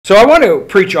So I want to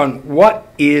preach on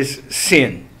what is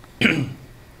sin. You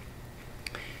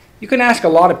can ask a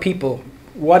lot of people,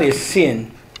 what is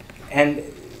sin? And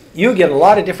you'll get a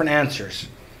lot of different answers.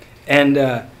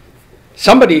 And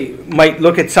somebody might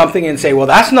look at something and say, well,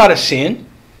 that's not a sin.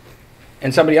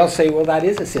 And somebody else say, well, that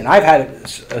is a sin. I've had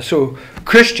a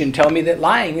Christian tell me that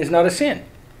lying is not a sin.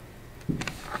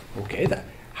 Okay,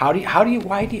 how do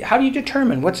you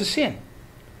determine what's a sin?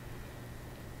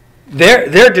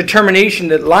 Their determination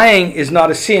that lying is not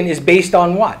a sin is based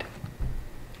on what?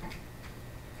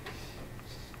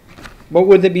 What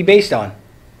would it be based on?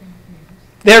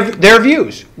 Their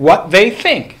views, what they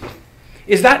think.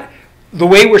 Is that the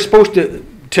way we're supposed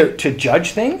to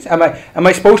judge things? Am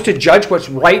I supposed to judge what's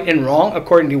right and wrong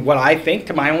according to what I think,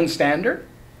 to my own standard?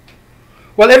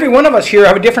 Well, every one of us here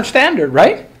have a different standard,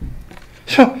 right?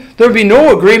 So there would be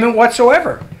no agreement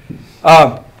whatsoever.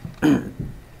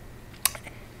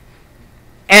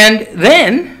 And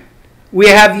then we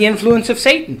have the influence of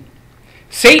Satan.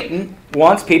 Satan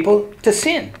wants people to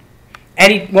sin.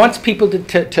 And he wants people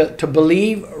to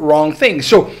believe wrong things.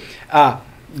 So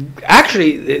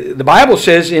actually, the Bible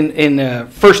says in 1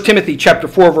 Timothy chapter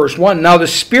 4, verse 1, now the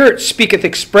Spirit speaketh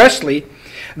expressly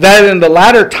that in the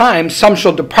latter times some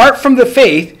shall depart from the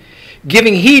faith,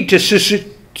 giving heed to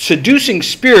seducing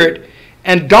spirit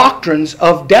and doctrines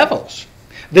of devils.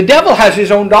 The devil has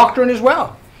his own doctrine as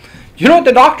well. You know what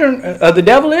the doctrine of the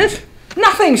devil is?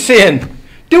 Nothing sin.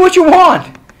 Do what you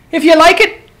want. If you like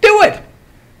it, do it.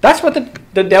 That's what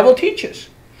the devil teaches.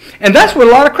 And that's what a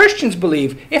lot of Christians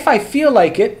believe. If I feel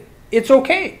like it, it's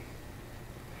okay.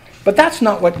 But that's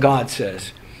not what God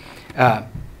says. The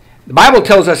Bible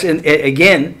tells us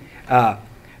again,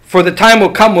 for the time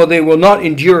will come when they will not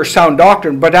endure sound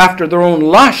doctrine, but after their own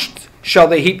lust shall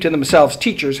they heap to themselves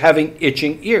teachers having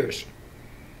itching ears.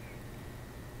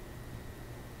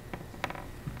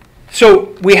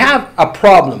 So we have a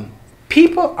problem.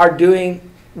 People are doing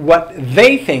what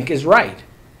they think is right.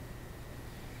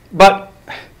 But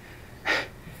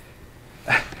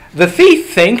the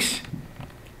thief thinks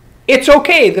it's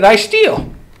okay that I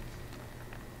steal.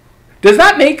 Does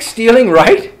that make stealing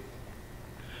right?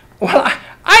 Well,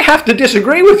 I have to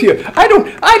disagree with you. I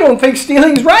don't think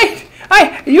stealing's right.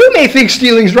 You may think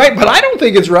stealing's right, but I don't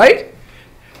think it's right.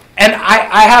 And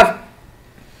I have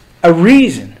a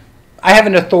reason. I have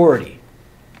an authority.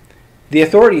 The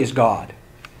authority is God.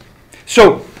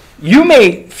 So you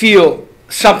may feel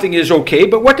something is okay,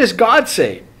 but what does God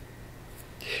say?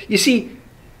 You see,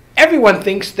 everyone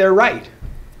thinks they're right.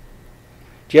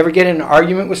 Do you ever get in an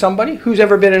argument with somebody? Who's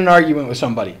ever been in an argument with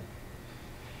somebody?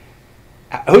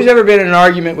 Who's ever been in an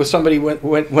argument with somebody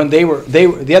when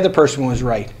the other person was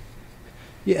right?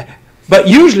 Yeah. But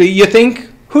usually you think,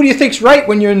 who do you think's right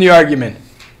when you're in the argument?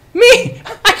 Me.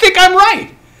 I think I'm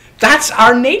right. That's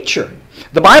our nature.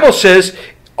 The Bible says,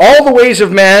 all the ways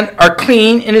of man are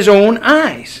clean in his own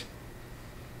eyes.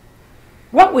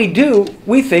 What we do,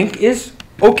 we think is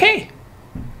okay.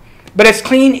 But it's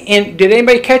clean in, did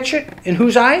anybody catch it? In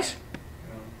whose eyes?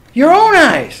 Your own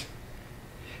eyes.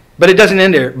 But it doesn't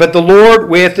end there. But the Lord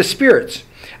weigheth the spirits.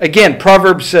 Again,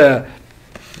 Proverbs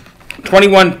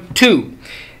 21:2.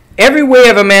 Every way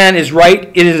of a man is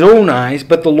right in his own eyes,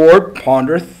 but the Lord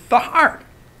pondereth the heart.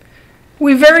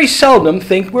 We very seldom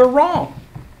think we're wrong.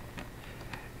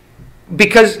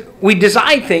 Because we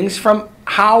decide things from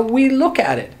how we look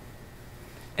at it.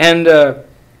 And there's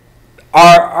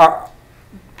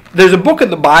a book in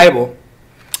the Bible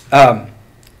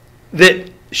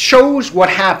that shows what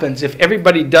happens if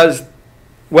everybody does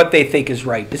what they think is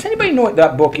right. Does anybody know what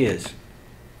that book is?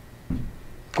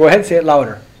 Go ahead, say it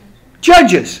louder.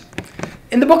 Judges.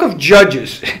 In the book of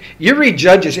Judges, you read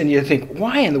Judges and you think,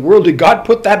 why in the world did God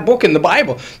put that book in the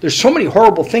Bible? There's so many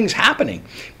horrible things happening.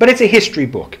 But it's a history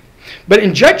book. But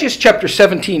in Judges chapter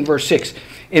 17, verse 6,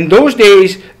 in those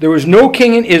days there was no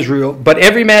king in Israel, but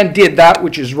every man did that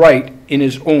which is right in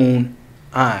his own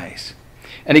eyes.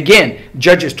 And again,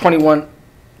 Judges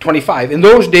 21:25, in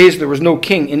those days there was no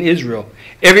king in Israel.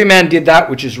 Every man did that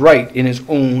which is right in his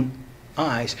own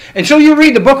eyes. And so you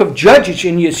read the book of Judges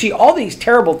and you see all these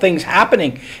terrible things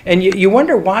happening, and you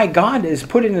wonder why God has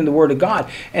put it in the Word of God.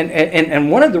 And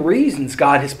one of the reasons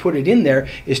God has put it in there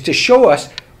is to show us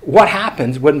what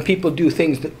happens when people do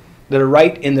things that are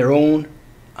right in their own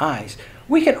eyes.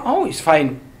 We can always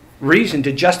find reason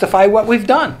to justify what we've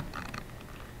done.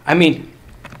 I mean,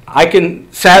 I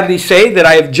can sadly say that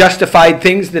I have justified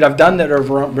things that I've done that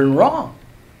have been wrong.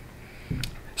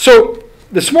 So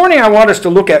this morning I want us to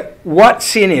look at what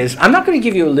sin is. I'm not going to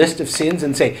give you a list of sins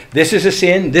and say, this is a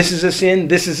sin, this is a sin,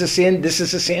 this is a sin, this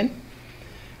is a sin.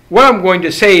 What I'm going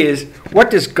to say is,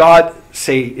 what does God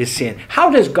say is sin? How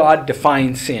does God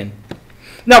define sin?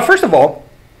 Now, first of all,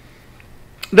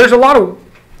 there's a lot of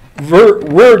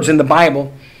words in the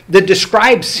Bible that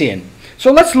describe sin.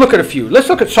 So let's look at a few. Let's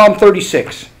look at Psalm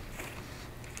 36.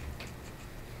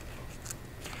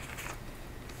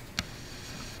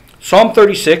 Psalm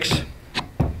 36.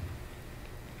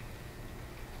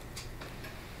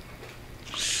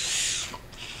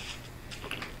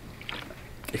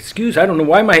 Excuse, I don't know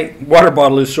why my water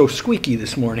bottle is so squeaky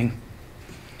this morning.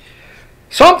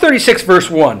 Psalm 36, verse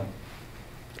 1.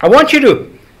 I want you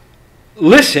to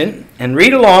listen and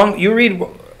read along. You read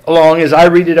along as I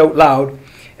read it out loud.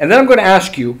 And then I'm going to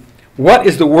ask you, what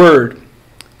is the word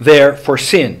there for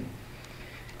sin?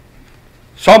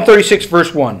 Psalm 36,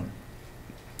 verse 1.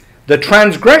 The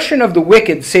transgression of the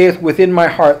wicked saith within my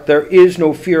heart, there is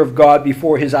no fear of God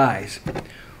before his eyes.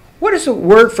 What is the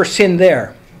word for sin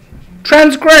there?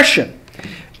 Transgression.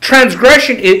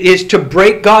 Transgression is to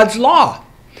break God's law.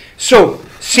 So,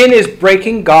 sin is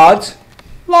breaking God's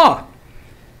law.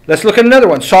 Let's look at another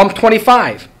one. Psalm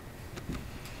 25.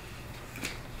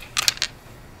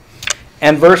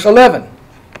 And verse 11.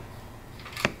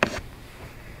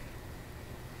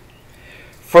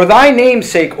 For thy name's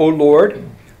sake, O Lord,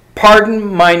 pardon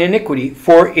mine iniquity,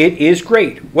 for it is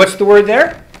great. What's the word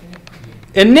there?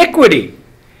 Iniquity.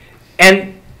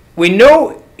 And we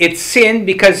know it's sin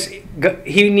because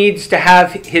he needs to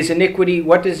have his iniquity.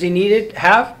 What does he need to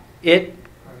have? It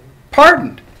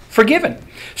pardoned, forgiven.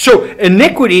 So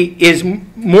iniquity is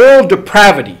moral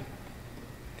depravity.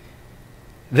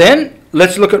 Then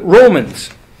let's look at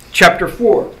Romans chapter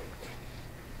 4.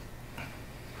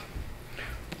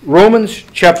 Romans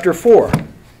chapter 4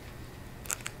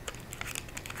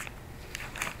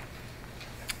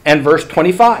 and verse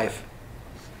 25.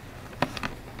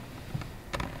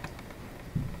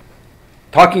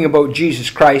 Talking about Jesus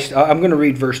Christ, I'm going to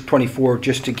read verse 24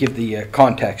 just to give the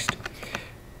context.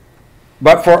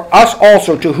 But for us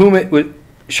also, to whom it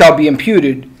shall be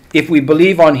imputed, if we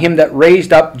believe on him that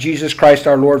raised up Jesus Christ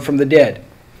our Lord from the dead.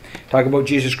 Talk about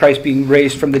Jesus Christ being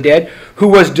raised from the dead, who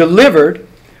was delivered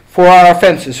for our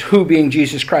offenses, who being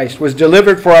Jesus Christ, was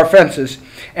delivered for our offenses,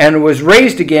 and was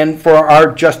raised again for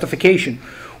our justification.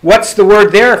 What's the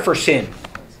word there for sin?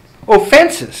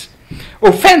 Offenses.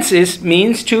 Offenses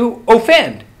means to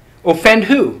offend. Offend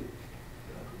who?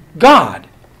 God.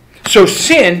 So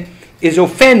sin is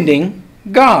offending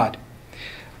God.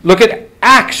 Look at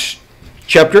Acts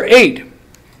chapter 8.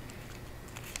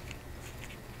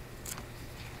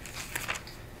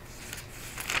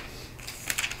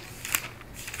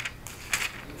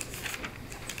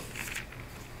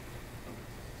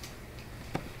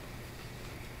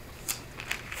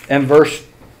 And verse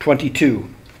 22.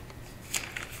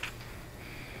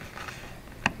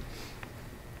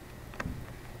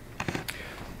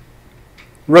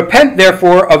 Repent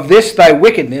therefore of this thy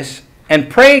wickedness, and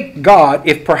pray God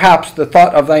if perhaps the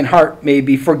thought of thine heart may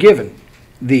be forgiven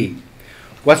thee.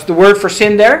 What's the word for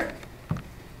sin there?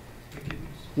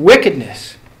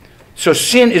 Wickedness. So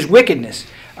sin is wickedness.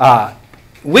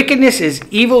 Wickedness is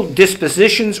evil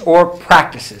dispositions or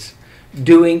practices.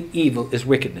 Doing evil is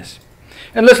wickedness.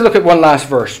 And let's look at one last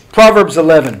verse. Proverbs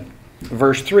 11,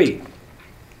 verse 3.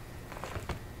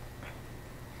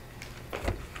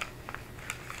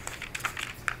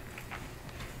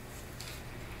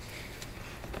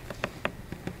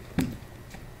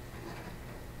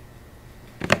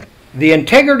 The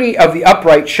integrity of the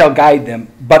upright shall guide them,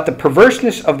 but the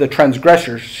perverseness of the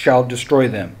transgressors shall destroy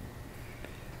them.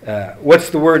 What's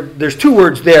the word? There's two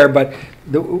words there, but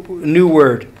the new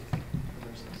word.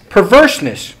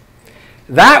 Perverseness.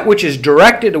 That which is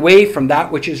directed away from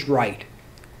that which is right.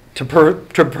 To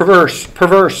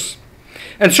perverse.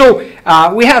 And so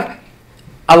we have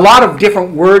a lot of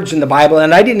different words in the Bible,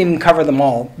 and I didn't even cover them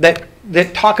all, that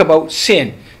talk about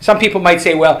sin. Some people might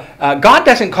say, well, God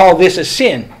doesn't call this a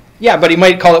sin. Yeah, but he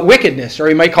might call it wickedness, or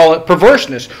he might call it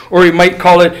perverseness, or he might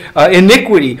call it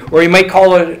iniquity, or he might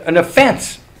call it an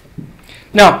offense.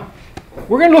 Now,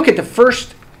 we're going to look at the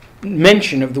first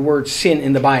mention of the word sin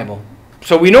in the Bible.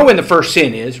 So we know when the first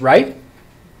sin is, right?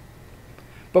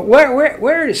 But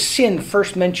where is sin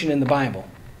first mentioned in the Bible?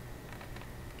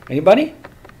 Anybody?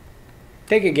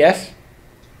 Take a guess.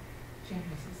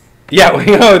 Genesis. Yeah,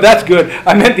 well, that's good.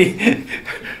 I meant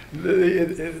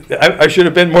I should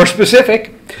have been more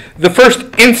specific. The first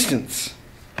instance.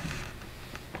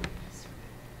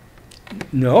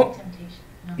 No. Temptation.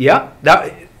 No. Yeah,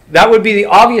 that would be the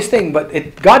obvious thing,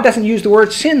 but God doesn't use the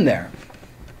word sin there.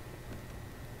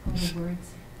 Only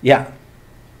words. Yeah.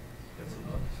 That's a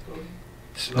love story.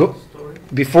 Go- Love story.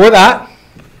 Before that,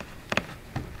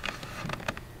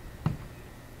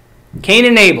 Cain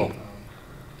and Abel.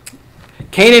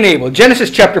 Cain and Abel. Genesis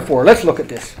chapter 4. Let's look at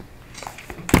this.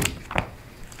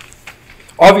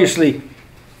 Obviously,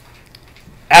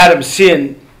 Adam's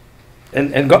sin,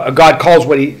 and God calls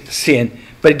what he sin,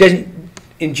 but it doesn't,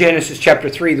 in Genesis chapter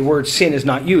 3, the word sin is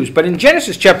not used. But in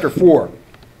Genesis chapter 4,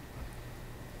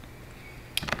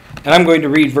 and I'm going to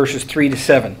read verses 3 to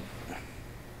 7.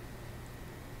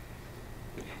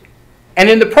 And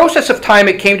in the process of time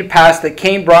it came to pass that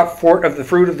Cain brought forth of the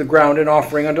fruit of the ground an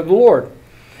offering unto the Lord.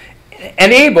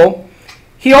 And Abel,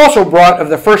 he also brought of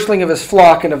the firstling of his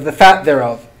flock and of the fat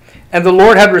thereof. And the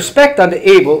Lord had respect unto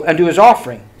Abel and to his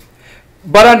offering.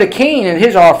 But unto Cain and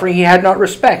his offering he had not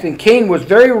respect. And Cain was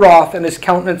very wroth, and his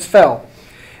countenance fell.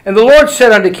 And the Lord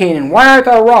said unto Cain, Why art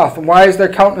thou wroth, and why is thy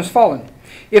countenance fallen?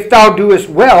 If thou doest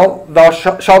well,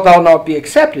 shalt thou not be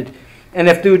accepted. And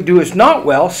if thou doest not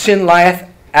well, sin lieth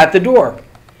at the door.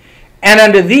 And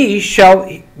unto thee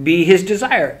shall be his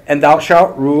desire, and thou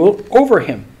shalt rule over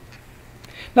him.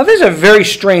 Now this is a very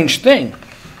strange thing.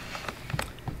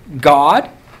 God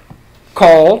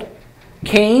called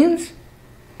Cain's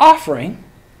offering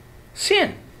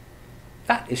sin.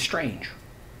 That is strange.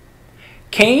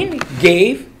 Cain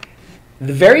gave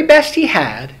the very best he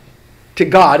had to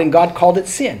God, and God called it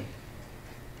sin.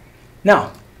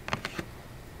 Now,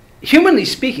 humanly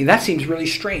speaking, that seems really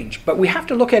strange, but we have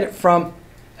to look at it from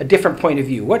a different point of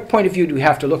view. What point of view do we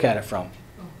have to look at it from?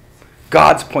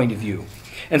 God's point of view.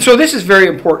 And so this is very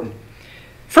important.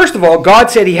 First of all,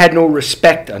 God said he had no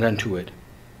respect unto it.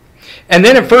 And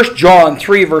then in 1 John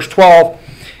 3, verse 12,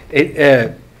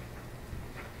 it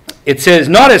says,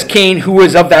 Not as Cain, who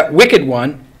was of that wicked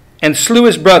one, and slew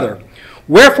his brother.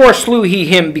 Wherefore slew he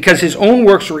him, because his own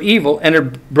works were evil, and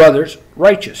his brother's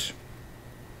righteous.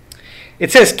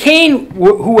 It says Cain,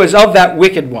 who was of that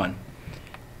wicked one.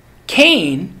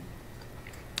 Cain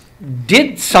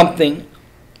did something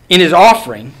in his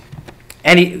offering,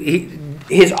 and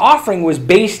his offering was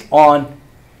based on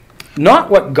not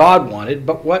what God wanted,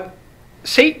 but what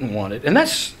Satan wanted. And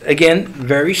that's, again,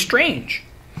 very strange.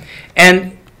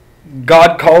 And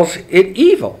God calls it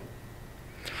evil.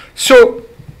 So,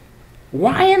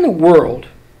 why in the world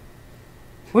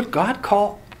would God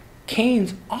call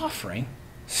Cain's offering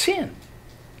sin?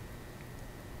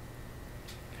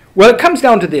 Well, it comes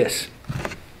down to this.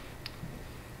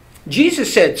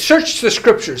 Jesus said, Search the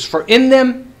Scriptures, for in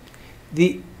them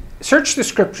search the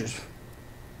Scriptures.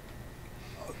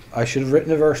 I should have written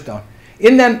the verse down.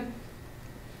 In them,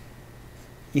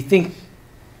 you think,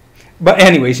 but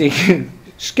anyways,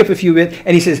 skip a few bits,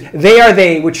 and he says, They are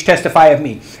they which testify of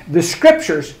me. The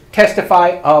Scriptures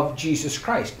testify of Jesus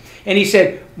Christ. And he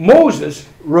said, Moses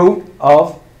wrote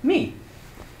of me.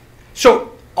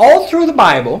 So, all through the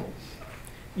Bible,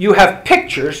 you have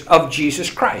pictures of Jesus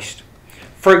Christ.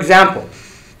 For example,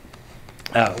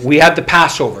 we had the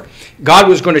Passover. God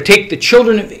was going to take the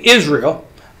children of Israel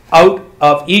out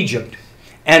of Egypt,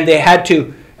 and they had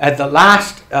to, at the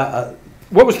last,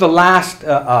 what was the last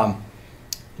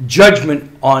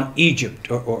judgment on Egypt?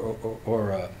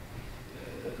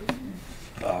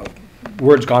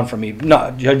 Word's gone from me.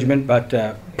 Not judgment, but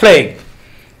plague.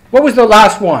 What was the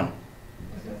last one?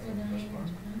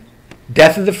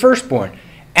 Death of the firstborn.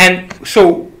 And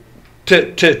so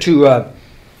to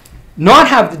not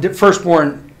have the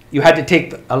firstborn, you had to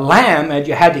take a lamb and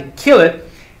you had to kill it.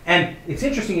 And it's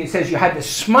interesting, it says you had to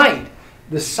smite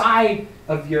the side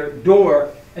of your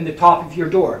door and the top of your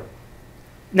door.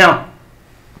 Now,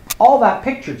 all that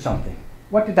pictured something.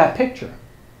 What did that picture?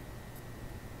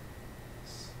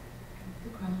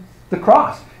 The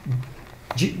cross.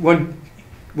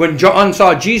 When John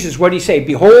saw Jesus, what did he say?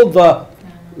 Behold the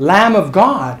Lamb of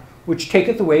God, which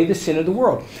taketh away the sin of the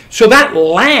world. So that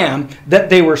lamb that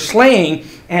they were slaying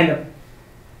and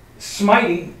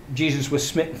smiting, Jesus was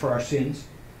smitten for our sins,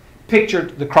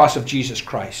 pictured the cross of Jesus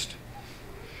Christ.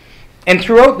 And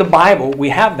throughout the Bible, we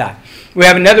have that. We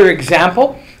have another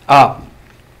example.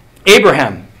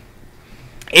 Abraham.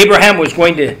 Abraham was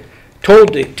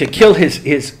told to kill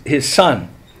his son,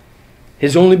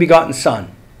 his only begotten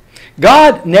son.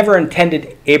 God never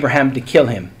intended Abraham to kill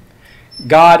him.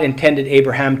 God intended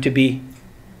Abraham to be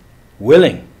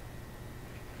willing.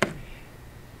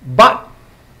 But,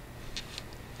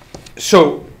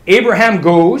 so Abraham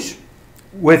goes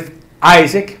with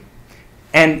Isaac,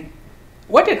 and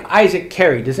what did Isaac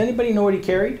carry? Does anybody know what he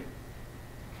carried?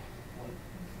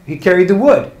 He carried the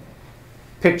wood,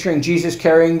 picturing Jesus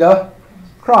carrying the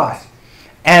cross.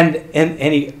 And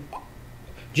he,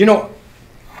 do you know,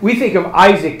 we think of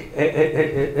Isaac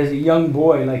as a young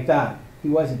boy like that. He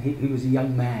wasn't. He was a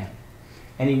young man,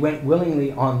 and he went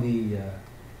willingly on the.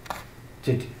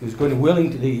 He was going to willing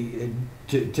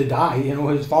to die. You know,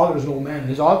 his father was an old man.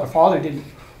 His father didn't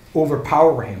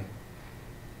overpower him.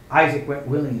 Isaac went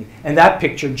willingly. And that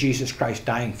pictured Jesus Christ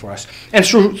dying for us. And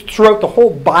throughout the whole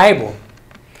Bible,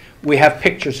 we have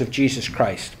pictures of Jesus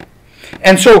Christ.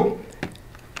 And so,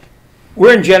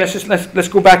 we're in Genesis. Let's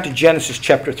go back to Genesis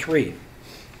chapter 3.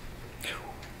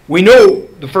 We know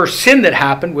the first sin that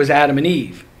happened was Adam and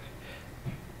Eve.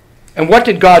 And what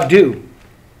did God do?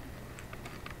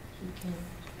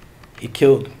 He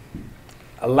killed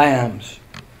lambs,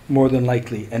 more than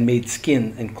likely, and made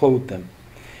skin and clothed them.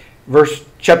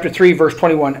 Chapter 3, verse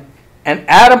 21. And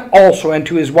Adam also and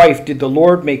to his wife did the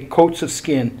Lord make coats of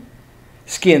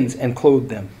skins and clothed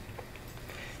them.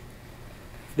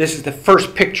 This is the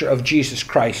first picture of Jesus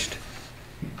Christ.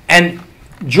 And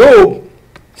Job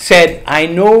said, I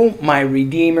know my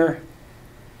Redeemer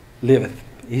liveth.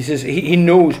 He says he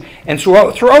knows. And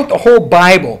so throughout the whole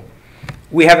Bible,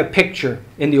 we have a picture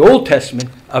in the Old Testament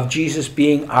of Jesus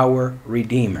being our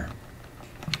Redeemer.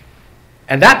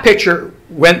 And that picture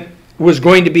was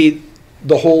going to be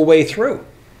the whole way through.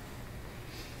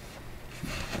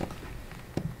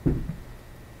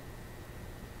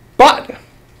 But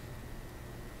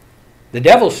the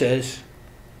devil says,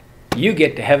 you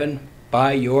get to heaven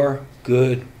by your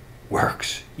good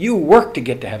works. You work to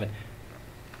get to heaven.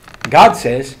 God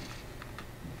says,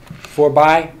 for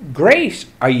by grace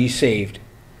are ye saved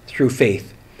through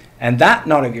faith. And that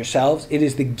not of yourselves, it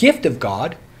is the gift of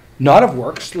God, not of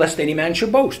works, lest any man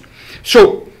should boast.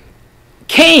 So,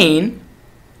 Cain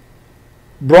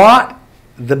brought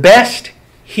the best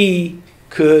he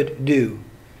could do.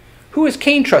 Who is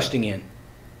Cain trusting in?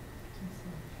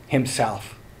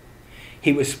 Himself.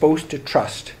 He was supposed to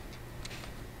trust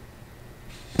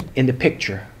in the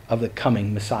picture of the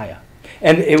coming Messiah.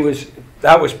 And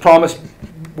that was promised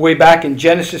way back in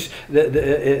Genesis,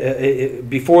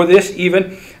 before this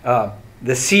even,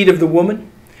 the seed of the woman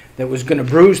that was going to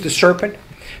bruise the serpent.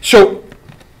 So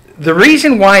the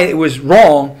reason why it was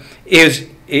wrong is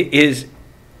it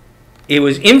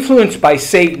was influenced by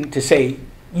Satan to say,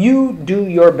 you do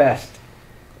your best,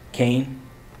 Cain,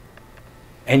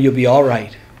 and you'll be all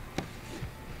right.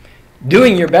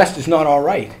 Doing your best is not all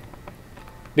right,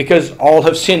 because all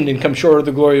have sinned and come short of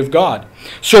the glory of God.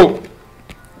 So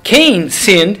Cain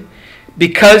sinned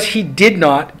because he did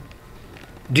not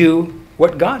do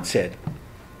what God said.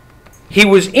 He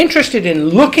was interested in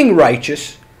looking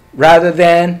righteous rather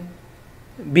than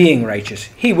being righteous.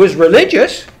 He was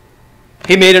religious.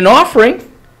 He made an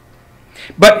offering.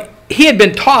 But he had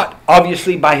been taught,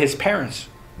 obviously, by his parents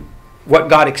what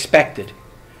God expected.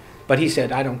 But he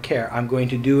said, I don't care. I'm going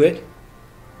to do it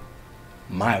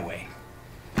my way.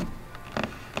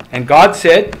 And God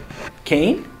said,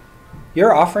 Cain,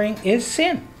 your offering is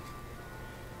sin.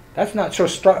 That's not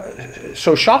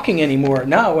so shocking anymore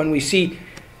now when we see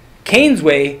Cain's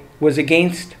way was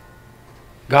against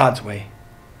God's way.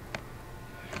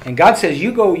 And God says,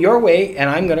 you go your way, and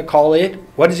I'm going to call it,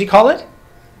 what does he call it?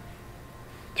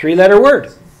 3-letter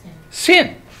word.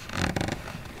 Sin.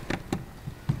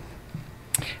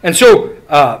 And so,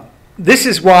 this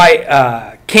is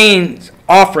why Cain's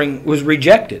offering was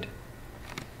rejected.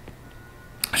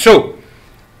 So,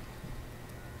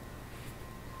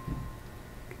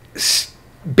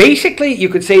 basically, you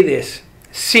could say this.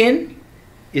 Sin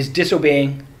is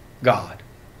disobeying God.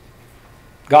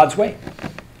 God's way.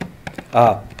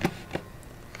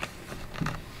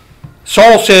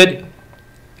 Saul said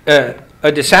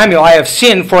to Samuel, I have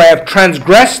sinned, for I have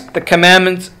transgressed the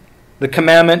commandment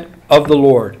of the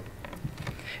Lord.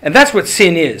 And that's what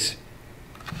sin is.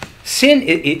 Sin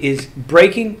is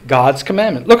breaking God's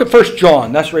commandment. Look at 1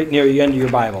 John. That's right near the end of your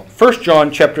Bible. 1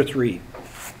 John chapter 3.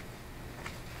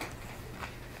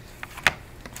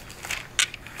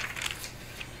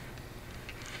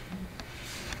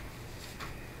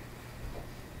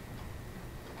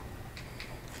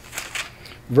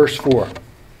 Verse 4.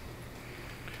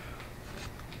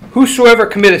 Whosoever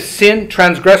committeth sin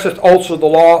transgresseth also the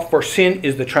law, for sin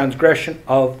is the transgression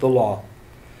of the law.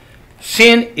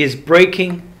 Sin is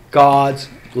breaking God's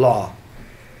law.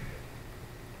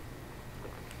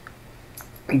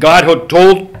 God had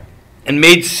told and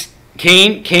made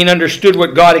Cain. Cain understood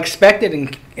what God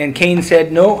expected, and Cain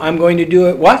said, no, I'm going to do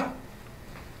it what?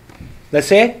 Let's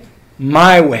say it.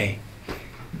 My way.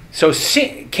 So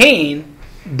Cain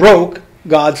broke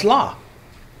God's law.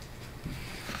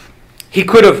 He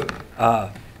could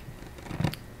have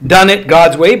done it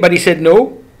God's way, but he said,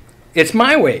 no, it's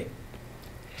my way.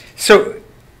 So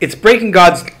it's breaking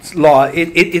God's law.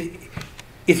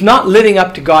 It's not living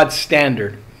up to God's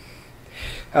standard.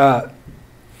 Garrett,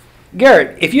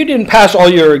 if you didn't pass all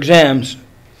your exams,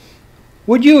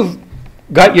 would you have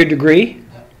got your degree?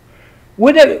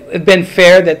 Would it have been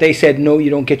fair that they said, no, you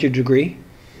don't get your degree?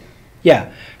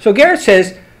 Yeah. So Garrett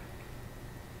says,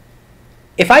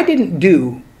 if I didn't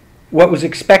do what was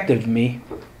expected of me,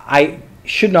 I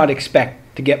should not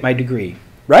expect to get my degree.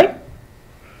 Right?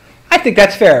 I think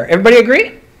that's fair. Everybody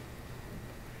agree?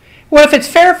 Well, if it's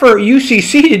fair for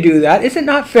UCC to do that, is it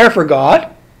not fair for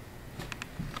God?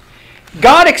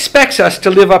 God expects us to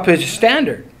live up His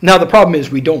standard. Now, the problem is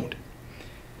we don't.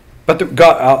 But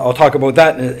I'll talk about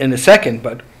that in a second,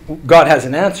 but God has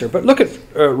an answer. But look at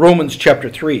Romans chapter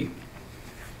 3.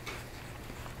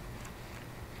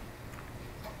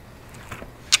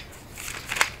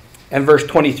 And verse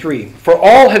 23. For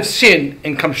all have sinned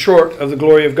and come short of the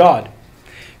glory of God.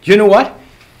 Do you know what?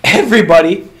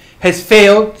 Everybody has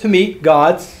failed to meet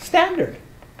God's standard.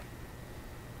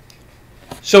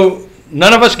 So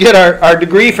none of us get our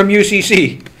degree from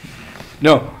UCC.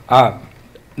 No,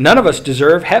 none of us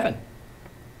deserve heaven.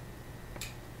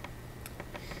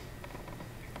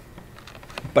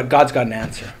 But God's got an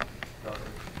answer.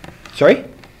 Sorry?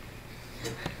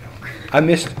 I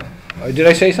missed. Did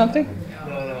I say something?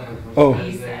 No. Oh.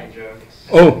 He said.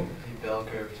 Oh. He bell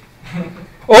curved.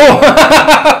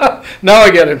 Oh! Now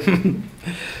I get it.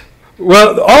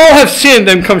 Well, all have sinned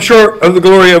and come short of the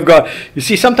glory of God. You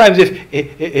see, sometimes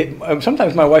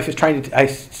sometimes my wife is trying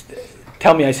to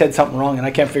tell me I said something wrong, and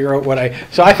I can't figure out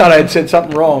so I thought I had said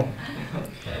something wrong.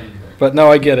 But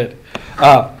now I get it.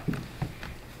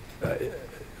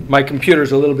 My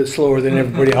computer's a little bit slower than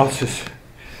everybody else's.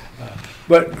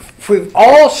 But we've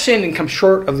all sinned and come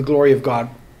short of the glory of God,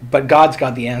 but God's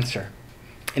got the answer.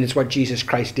 And it's what Jesus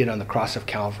Christ did on the cross of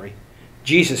Calvary.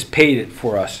 Jesus paid it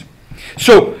for us.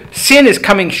 So sin is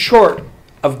coming short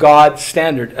of God's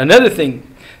standard. Another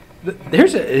thing,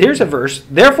 here's a verse.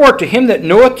 Therefore to him that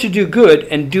knoweth to do good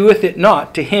and doeth it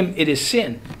not, to him it is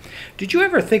sin. Did you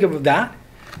ever think of that?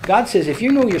 God says if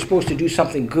you know you're supposed to do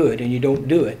something good and you don't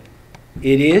do it,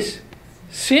 it is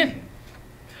sin.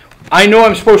 I know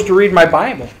I'm supposed to read my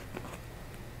Bible.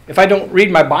 If I don't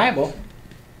read my Bible,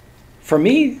 for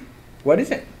me, what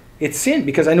is it? It's sin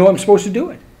because I know I'm supposed to do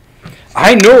it.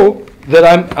 I know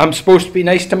that I'm supposed to be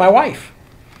nice to my wife.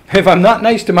 If I'm not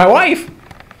nice to my wife,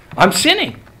 I'm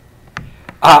sinning.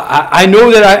 I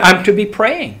know that I'm to be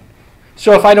praying.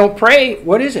 So if I don't pray,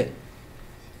 what is it?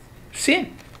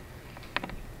 Sin.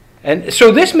 And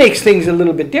so this makes things a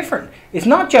little bit different. It's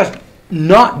not just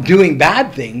not doing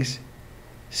bad things.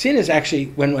 Sin is actually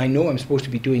when I know I'm supposed to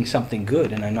be doing something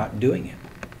good and I'm not doing it.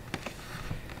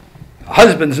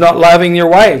 Husbands not loving your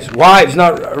wives. Wives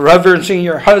not reverencing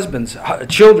your husbands.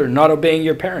 Children not obeying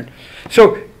your parent.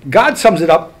 So God sums it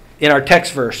up in our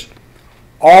text verse.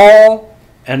 All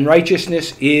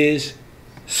unrighteousness is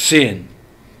sin.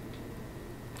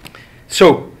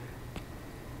 So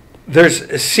there's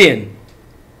a sin,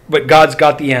 but God's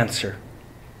got the answer.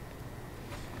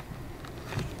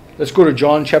 Let's go to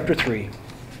John chapter 3.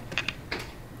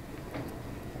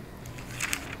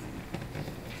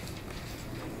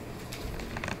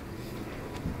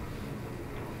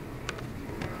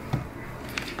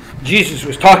 Jesus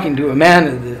was talking to a man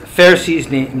of the Pharisees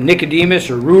named Nicodemus,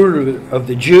 or ruler of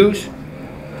the Jews.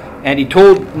 And he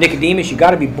told Nicodemus, you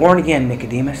got to be born again,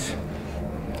 Nicodemus.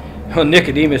 Well,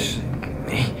 Nicodemus,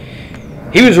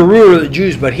 he was a ruler of the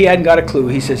Jews, but he hadn't got a clue.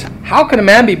 He says, how can a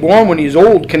man be born when he's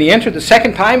old? Can he enter the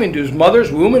second time into his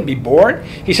mother's womb and be born?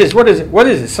 He says, what is it? What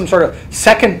is this? Some sort of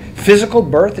second physical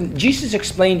birth? And Jesus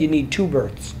explained you need two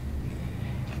births.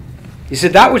 He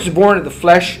said, that which is born of the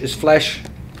flesh is flesh.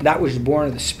 That which is born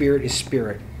of the Spirit is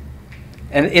spirit.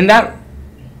 And in that,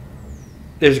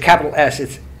 there's a capital S.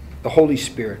 It's the Holy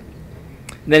Spirit.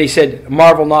 And then he said,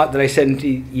 marvel not that I said unto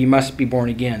you, ye must be born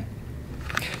again.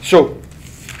 So,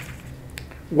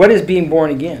 what is being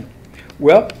born again?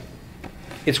 Well,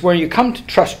 it's when you come to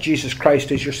trust Jesus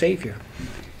Christ as your Savior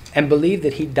and believe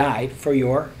that He died for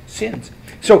your sins.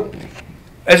 So,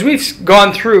 as we've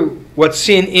gone through what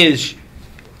sin is,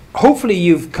 hopefully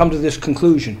you've come to this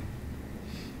conclusion.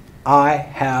 I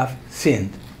have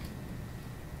sinned.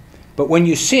 But when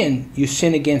you sin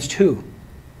against who?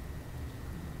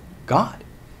 God.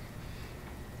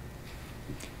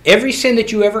 Every sin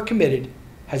that you ever committed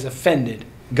has offended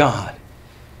God.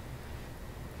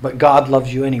 But God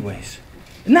loves you anyways.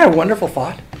 Isn't that a wonderful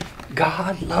thought?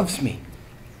 God loves me.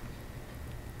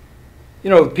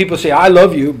 You know, people say, I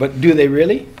love you, but do they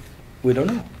really? We don't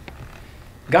know.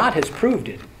 God has proved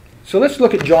it. So let's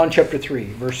look at John chapter 3,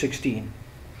 verse 16.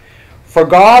 For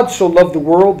God so loved the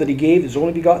world that He gave His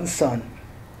only begotten Son,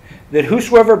 that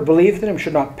whosoever believeth in Him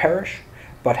should not perish,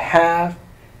 but have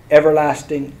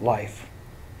everlasting life.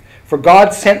 For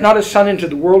God sent not His Son into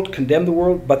the world to condemn the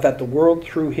world, but that the world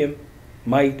through Him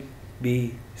might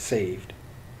be saved.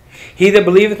 He that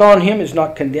believeth on him is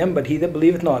not condemned, but he that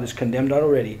believeth not is condemned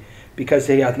already, because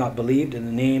he hath not believed in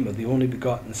the name of the only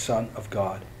begotten Son of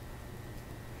God.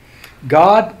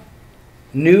 God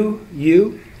knew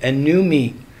you and knew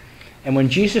me. And when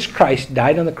Jesus Christ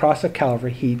died on the cross of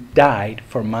Calvary, he died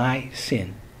for my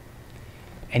sin.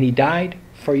 And he died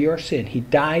for your sin. He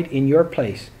died in your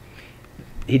place.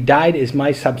 He died as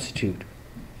my substitute.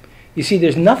 You see,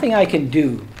 there's nothing I can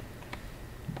do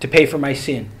to pay for my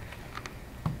sin.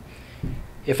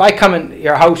 If I come in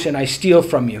your house and I steal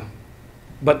from you,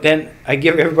 but then I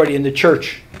give everybody in the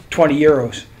church 20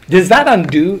 euros, does that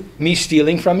undo me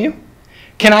stealing from you?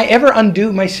 Can I ever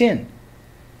undo my sin?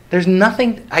 There's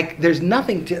nothing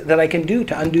that I can do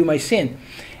to undo my sin.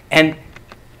 And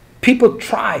people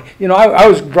try. I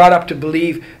was brought up to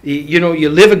believe, you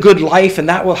live a good life and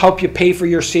that will help you pay for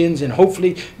your sins, and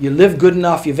hopefully you live good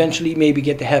enough, you eventually maybe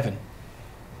get to heaven.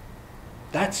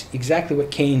 That's exactly what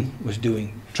Cain was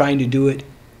doing, trying to do it.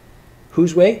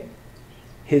 Whose way?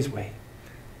 His way.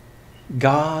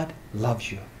 God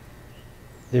loves you.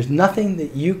 There's nothing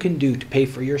that you can do to pay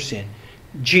for your sin.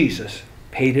 Jesus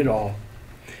paid it all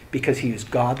because he is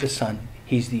God the Son.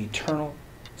 He's the eternal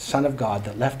Son of God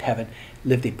that left heaven,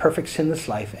 lived a perfect sinless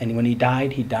life, and when he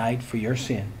died for your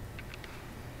sin.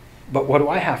 But what do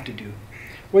I have to do?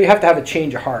 Well, you have to have a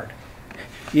change of heart.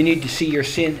 You need to see your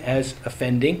sin as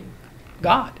offending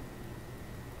God.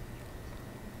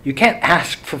 You can't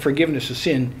ask for forgiveness of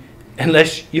sin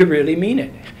unless you really mean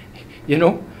it.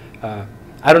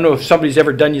 I don't know if somebody's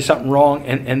ever done you something wrong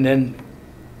and then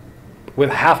with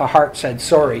half a heart said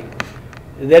sorry.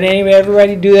 Did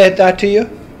everybody do that to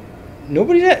you?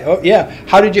 Nobody did? Oh, yeah.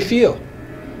 How did you feel?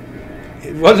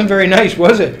 It wasn't very nice,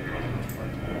 was it?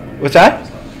 What's that?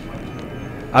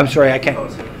 I'm sorry, I can't.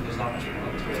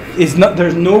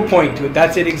 There's no point to it.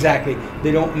 That's it exactly.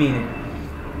 They don't mean it.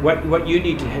 What you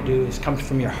need to do is come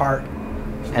from your heart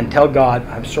and tell God,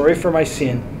 I'm sorry for my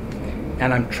sin,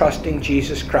 and I'm trusting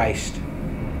Jesus Christ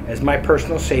as my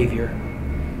personal Savior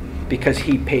because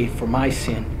he paid for my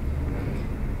sin.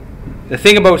 The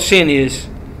thing about sin is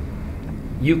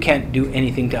you can't do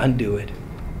anything to undo it.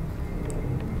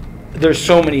 There's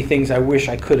so many things I wish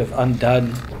I could have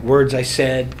undone. Words I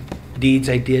said, deeds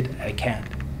I did, I can't.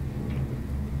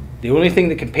 The only thing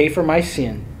that can pay for my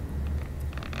sin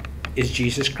is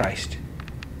Jesus Christ.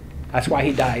 That's why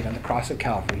he died on the cross of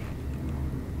Calvary,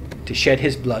 to shed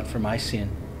his blood for my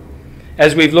sin.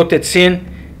 As we've looked at sin,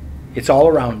 it's all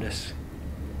around us.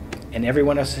 And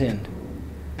everyone has sinned.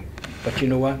 But you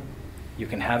know what? You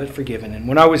can have it forgiven. And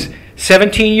when I was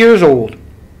 17 years old,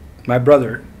 my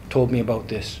brother told me about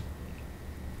this.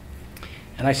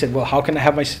 And I said, well, how can I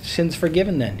have my sins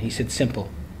forgiven then? He said, simple.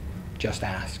 Just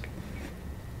ask.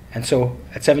 And so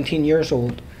at 17 years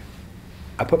old,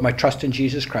 I put my trust in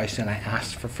Jesus Christ and I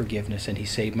asked for forgiveness, and he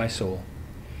saved my soul.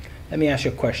 Let me ask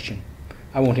you a question.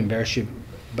 I won't embarrass you,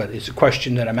 but it's a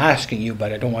question that I'm asking you,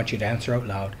 but I don't want you to answer out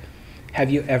loud. Have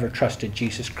you ever trusted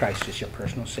Jesus Christ as your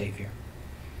personal Savior?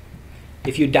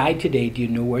 If you died today, do you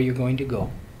know where you're going to go?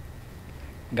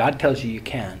 God tells you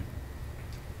can.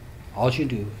 All you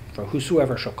do, for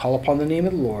whosoever shall call upon the name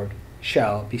of the Lord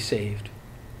shall be saved.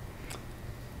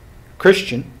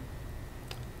 Christian,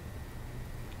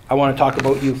 I want to talk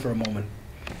about you for a moment.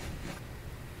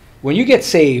 When you get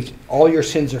saved, all your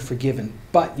sins are forgiven,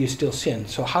 but you still sin.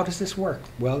 So how does this work?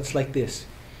 Well, it's like this.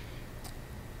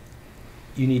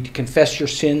 You need to confess your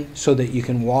sin so that you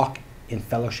can walk in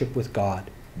fellowship with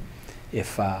God.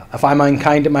 If I'm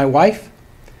unkind to my wife,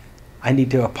 I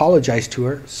need to apologize to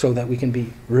her so that we can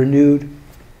be renewed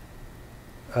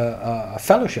a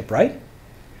fellowship, right?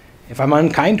 If I'm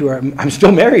unkind to her, I'm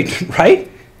still married, right?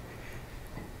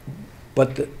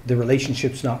 But the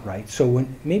relationship's not right. So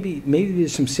when maybe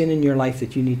there's some sin in your life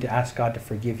that you need to ask God to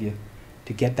forgive you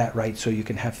to get that right so you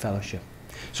can have fellowship.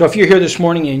 So if you're here this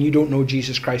morning and you don't know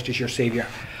Jesus Christ as your Savior,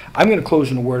 I'm going to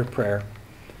close in a word of prayer.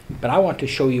 But I want to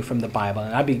show you from the Bible,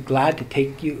 and I'd be glad to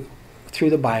take you through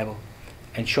the Bible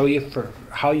and show you for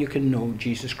how you can know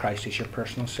Jesus Christ as your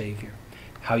personal Savior,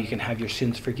 how you can have your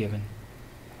sins forgiven.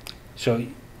 So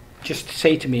just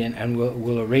say to me, and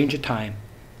we'll arrange a time,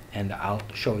 and I'll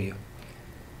show you.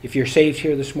 If you're saved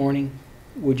here this morning,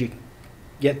 would you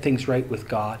get things right with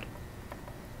God?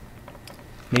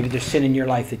 Maybe there's sin in your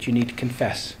life that you need to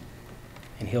confess,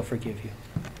 and He'll forgive you.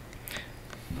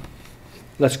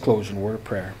 Let's close in a word of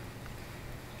prayer.